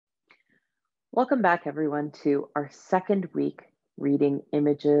Welcome back, everyone, to our second week reading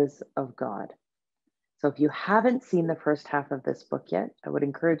Images of God. So, if you haven't seen the first half of this book yet, I would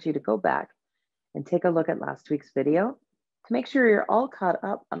encourage you to go back and take a look at last week's video to make sure you're all caught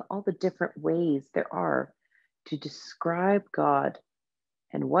up on all the different ways there are to describe God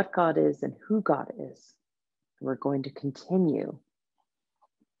and what God is and who God is. We're going to continue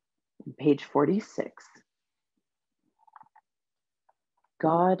on page 46.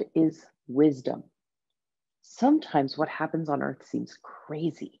 God is wisdom. Sometimes what happens on earth seems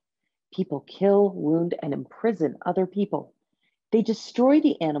crazy. People kill, wound, and imprison other people. They destroy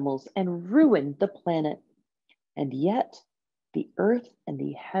the animals and ruin the planet. And yet, the earth and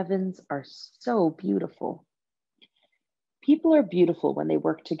the heavens are so beautiful. People are beautiful when they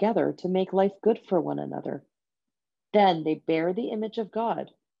work together to make life good for one another. Then they bear the image of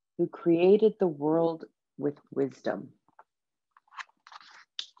God, who created the world with wisdom.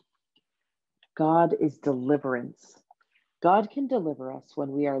 God is deliverance. God can deliver us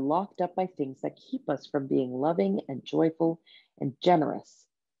when we are locked up by things that keep us from being loving and joyful and generous,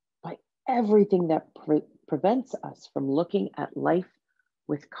 by everything that prevents us from looking at life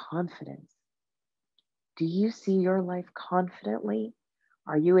with confidence. Do you see your life confidently?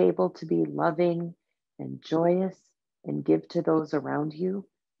 Are you able to be loving and joyous and give to those around you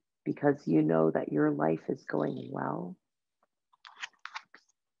because you know that your life is going well?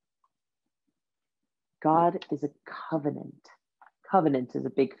 God is a covenant. Covenant is a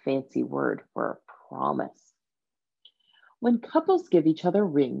big fancy word for a promise. When couples give each other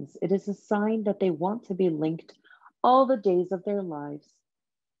rings, it is a sign that they want to be linked all the days of their lives.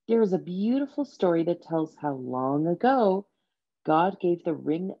 There is a beautiful story that tells how long ago God gave the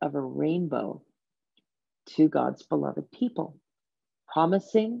ring of a rainbow to God's beloved people,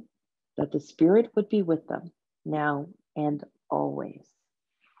 promising that the Spirit would be with them now and always.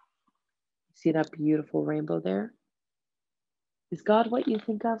 See that beautiful rainbow there? Is God what you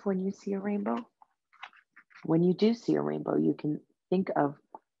think of when you see a rainbow? When you do see a rainbow, you can think of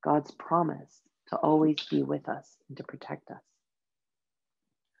God's promise to always be with us and to protect us.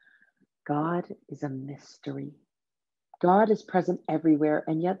 God is a mystery. God is present everywhere,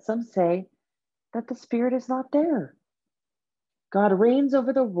 and yet some say that the Spirit is not there. God reigns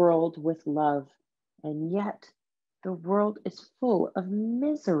over the world with love, and yet the world is full of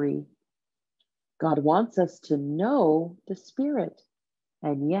misery. God wants us to know the Spirit,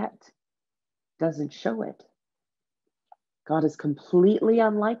 and yet doesn't show it. God is completely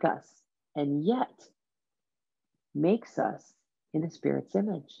unlike us, and yet makes us in the Spirit's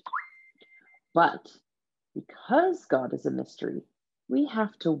image. But because God is a mystery, we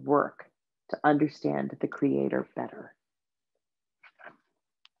have to work to understand the Creator better.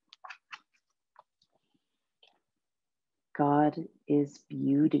 God is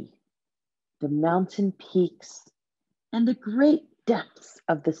beauty. The mountain peaks and the great depths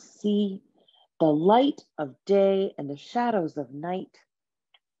of the sea, the light of day and the shadows of night,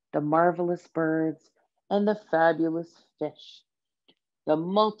 the marvelous birds and the fabulous fish, the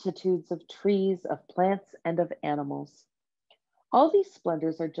multitudes of trees, of plants, and of animals. All these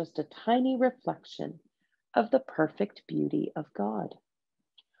splendors are just a tiny reflection of the perfect beauty of God.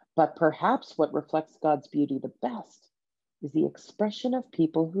 But perhaps what reflects God's beauty the best is the expression of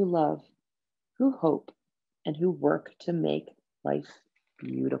people who love, who hope, and who work to make life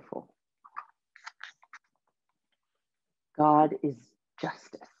beautiful. God is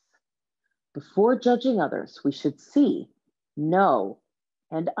justice. Before judging others, we should see, know,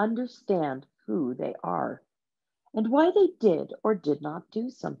 and understand who they are and why they did or did not do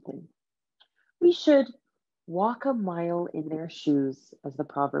something. We should walk a mile in their shoes, as the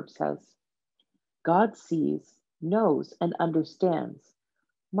proverb says. God sees, knows, and understands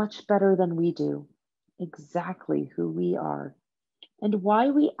much better than we do exactly who we are and why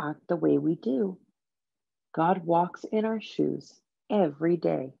we act the way we do. God walks in our shoes every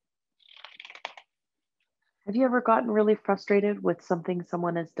day. Have you ever gotten really frustrated with something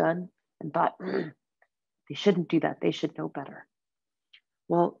someone has done and thought, they shouldn't do that, they should know better?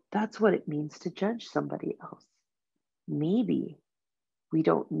 Well, that's what it means to judge somebody else. Maybe we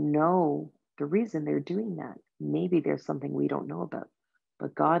don't know the reason they're doing that. Maybe there's something we don't know about,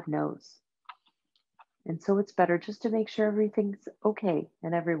 but God knows. And so it's better just to make sure everything's okay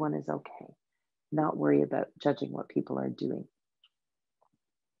and everyone is okay, not worry about judging what people are doing.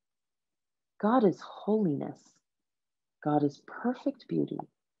 God is holiness. God is perfect beauty,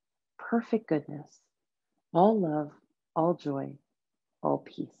 perfect goodness, all love, all joy, all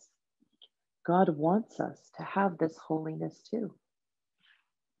peace. God wants us to have this holiness too.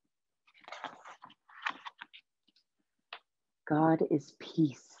 God is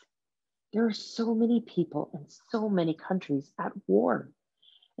peace. There are so many people and so many countries at war,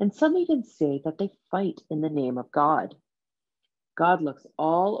 and some even say that they fight in the name of God. God looks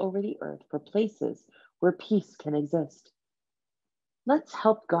all over the earth for places where peace can exist. Let's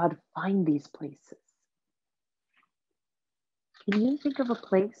help God find these places. Can you think of a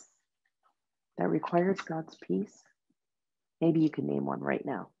place that requires God's peace? Maybe you can name one right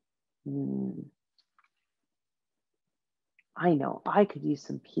now. I know I could use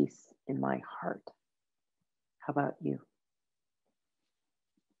some peace in my heart. How about you?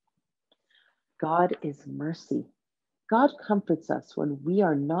 God is mercy. God comforts us when we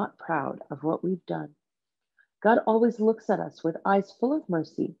are not proud of what we've done. God always looks at us with eyes full of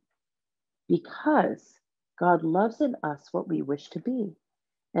mercy because God loves in us what we wish to be.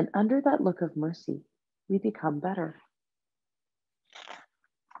 And under that look of mercy, we become better.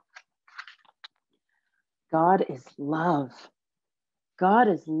 God is love. God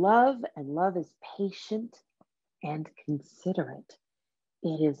is love, and love is patient and considerate.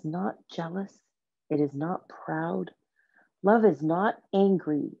 It is not jealous. It is not proud. Love is not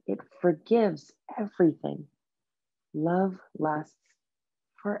angry. It forgives everything. Love lasts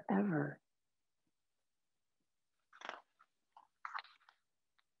forever.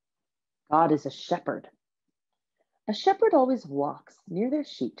 God is a shepherd. A shepherd always walks near their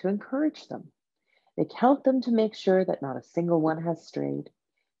sheep to encourage them. They count them to make sure that not a single one has strayed.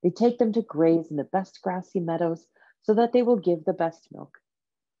 They take them to graze in the best grassy meadows so that they will give the best milk.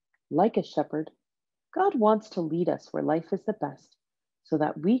 Like a shepherd, God wants to lead us where life is the best so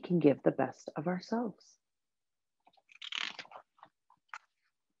that we can give the best of ourselves.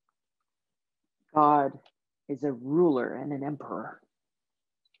 God is a ruler and an emperor.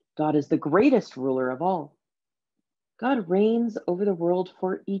 God is the greatest ruler of all. God reigns over the world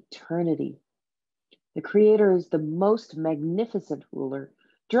for eternity. The Creator is the most magnificent ruler,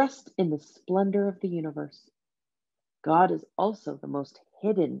 dressed in the splendor of the universe. God is also the most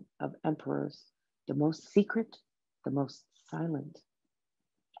hidden of emperors, the most secret, the most silent.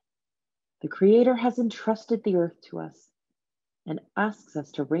 The Creator has entrusted the earth to us and asks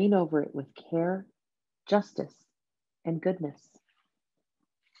us to reign over it with care, justice, and goodness.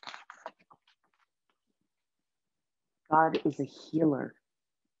 God is a healer.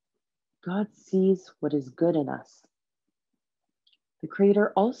 God sees what is good in us. The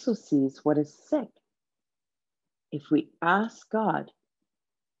Creator also sees what is sick. If we ask God,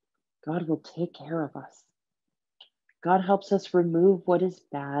 God will take care of us. God helps us remove what is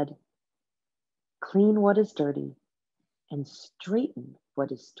bad, clean what is dirty, and straighten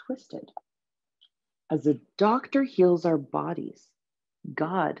what is twisted. As a doctor heals our bodies,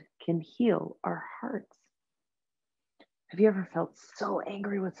 God can heal our hearts. Have you ever felt so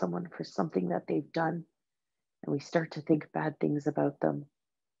angry with someone for something that they've done, and we start to think bad things about them?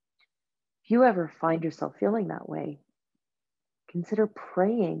 If you ever find yourself feeling that way, consider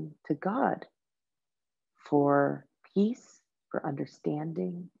praying to God for peace, for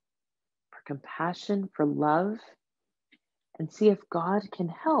understanding, for compassion, for love, and see if God can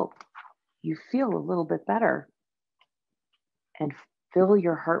help you feel a little bit better and fill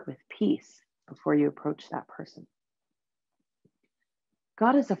your heart with peace before you approach that person.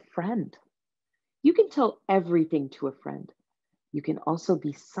 God is a friend. You can tell everything to a friend. You can also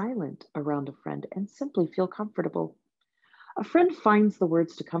be silent around a friend and simply feel comfortable. A friend finds the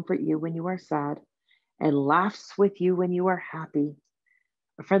words to comfort you when you are sad and laughs with you when you are happy.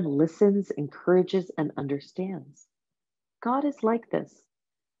 A friend listens, encourages, and understands. God is like this,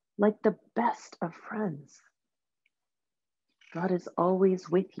 like the best of friends. God is always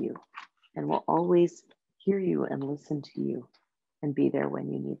with you and will always hear you and listen to you and be there when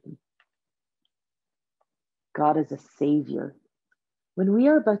you need them. God is a savior. When we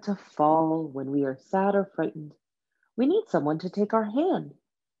are about to fall, when we are sad or frightened, we need someone to take our hand,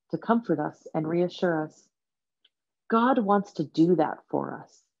 to comfort us and reassure us. God wants to do that for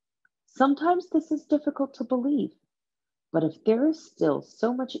us. Sometimes this is difficult to believe, but if there is still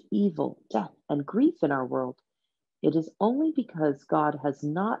so much evil, death, and grief in our world, it is only because God has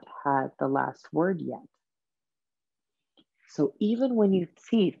not had the last word yet. So even when you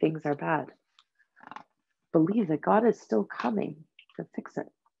see things are bad, believe that God is still coming to fix it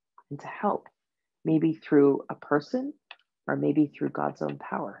and to help, maybe through a person or maybe through God's own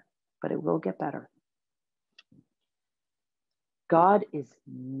power, but it will get better. God is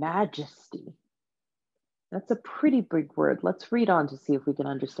majesty. That's a pretty big word. Let's read on to see if we can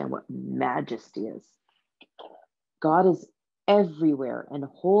understand what majesty is. God is everywhere and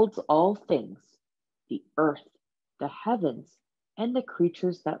holds all things, the earth, the heavens, and the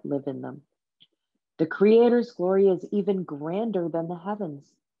creatures that live in them. The Creator's glory is even grander than the heavens.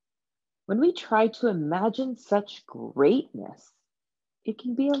 When we try to imagine such greatness, it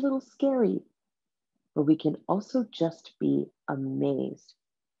can be a little scary, but we can also just be amazed.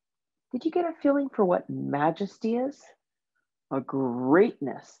 Did you get a feeling for what majesty is? A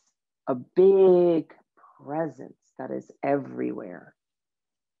greatness, a big presence that is everywhere.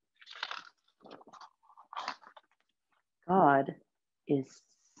 God is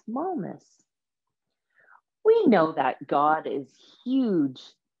smallness. We know that God is huge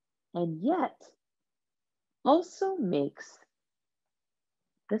and yet also makes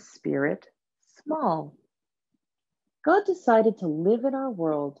the spirit small. God decided to live in our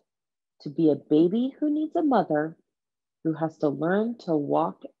world, to be a baby who needs a mother, who has to learn to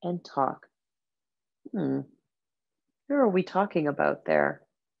walk and talk. Who are we talking about there?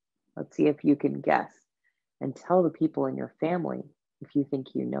 Let's see if you can guess and tell the people in your family if you think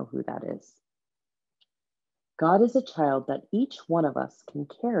you know who that is. God is a child that each one of us can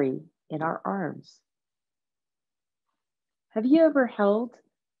carry in our arms. Have you ever held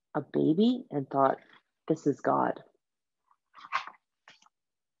a baby and thought, this is God?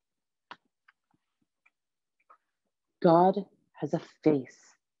 God has a face.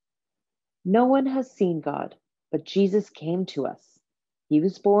 No one has seen God, but Jesus came to us. He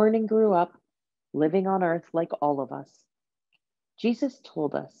was born and grew up, living on earth like all of us. Jesus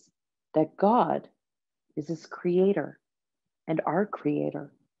told us that God is his creator and our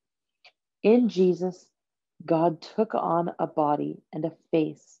creator. In Jesus, God took on a body and a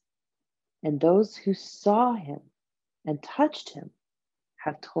face, and those who saw him and touched him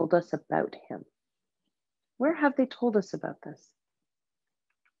have told us about him. Where have they told us about this?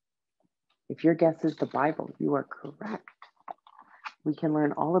 If your guess is the Bible, you are correct. We can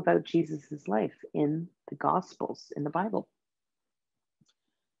learn all about Jesus' life in the Gospels, in the Bible.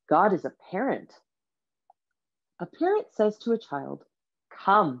 God is a parent. A parent says to a child,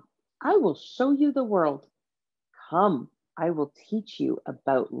 come, I will show you the world. Come, I will teach you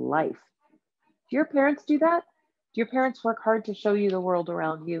about life. Do your parents do that? Do your parents work hard to show you the world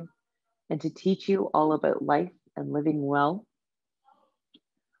around you and to teach you all about life and living well?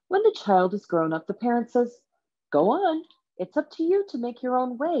 When the child is grown up, the parent says, go on, it's up to you to make your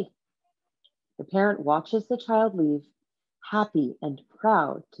own way. The parent watches the child leave, happy and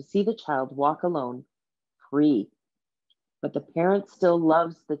proud to see the child walk alone, free. But the parent still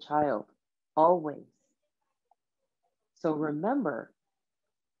loves the child, always. So remember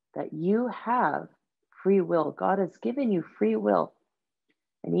that you have free will. God has given you free will.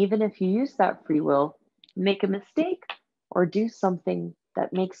 And even if you use that free will, make a mistake or do something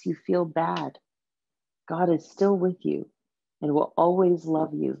that makes you feel bad, God is still with you and will always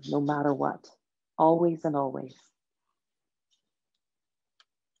love you no matter what, always and always.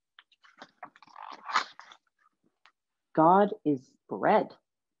 God is bread.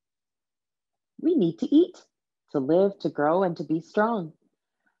 We need to eat, to live, to grow, and to be strong.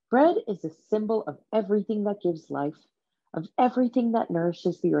 Bread is a symbol of everything that gives life, of everything that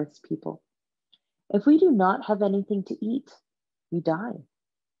nourishes the earth's people. If we do not have anything to eat, we die.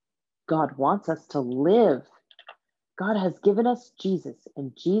 God wants us to live. God has given us Jesus,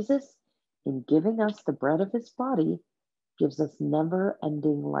 and Jesus, in giving us the bread of his body, gives us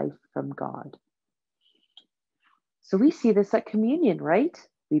never-ending life from God. So we see this at communion, right?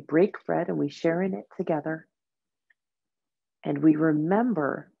 We break bread and we share in it together. And we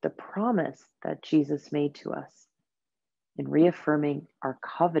remember the promise that Jesus made to us in reaffirming our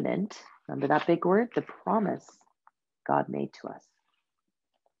covenant. Remember that big word? The promise God made to us.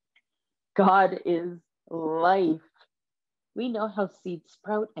 God is life. We know how seeds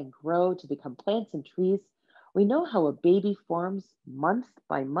sprout and grow to become plants and trees. We know how a baby forms month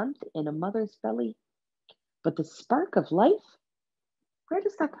by month in a mother's belly. But the spark of life, where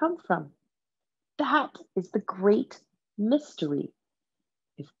does that come from? That is the great mystery.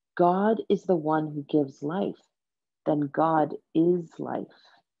 If God is the one who gives life, then God is life.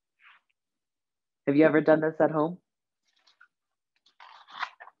 Have you ever done this at home?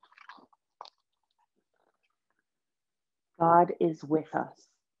 God is with us.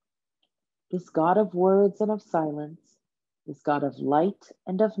 This God of words and of silence, this God of light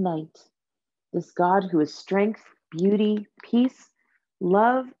and of night, this God who is strength, beauty, peace,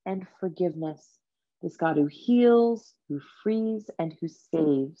 love, and forgiveness, this God who heals, who frees, and who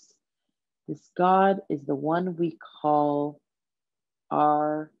saves. This God is the one we call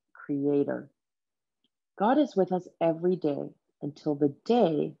our Creator. God is with us every day until the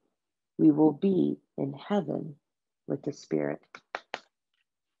day we will be in heaven with the Spirit.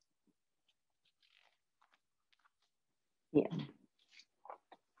 Yeah.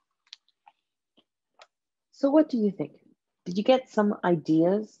 So what do you think? Did you get some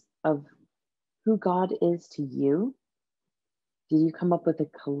ideas of who God is to you? Did you come up with a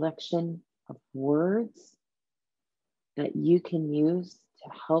collection of words that you can use to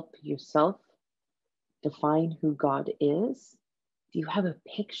help yourself define who God is? Do you have a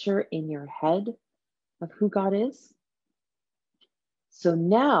picture in your head of who God is? So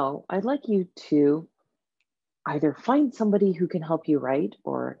now I'd like you to either find somebody who can help you write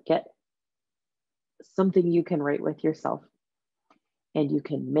or get something you can write with yourself. And you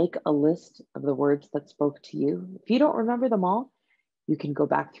can make a list of the words that spoke to you. If you don't remember them all, you can go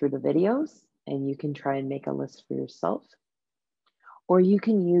back through the videos and you can try and make a list for yourself. Or you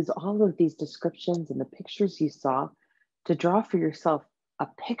can use all of these descriptions and the pictures you saw to draw for yourself a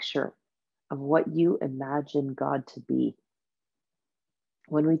picture of what you imagine God to be.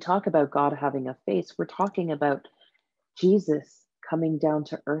 When we talk about God having a face, we're talking about Jesus coming down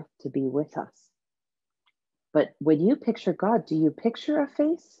to earth to be with us. But when you picture God, do you picture a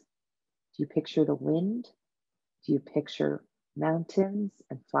face? Do you picture the wind? Do you picture mountains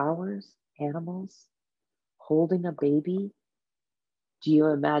and flowers, animals, holding a baby? Do you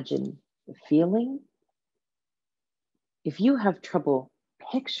imagine the feeling? If you have trouble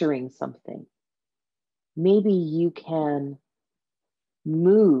picturing something, maybe you can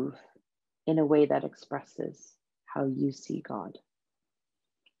move in a way that expresses how you see God.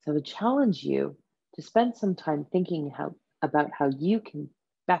 So I would challenge you to spend some time thinking about how you can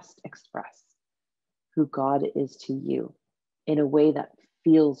best express who God is to you in a way that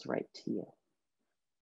feels right to you.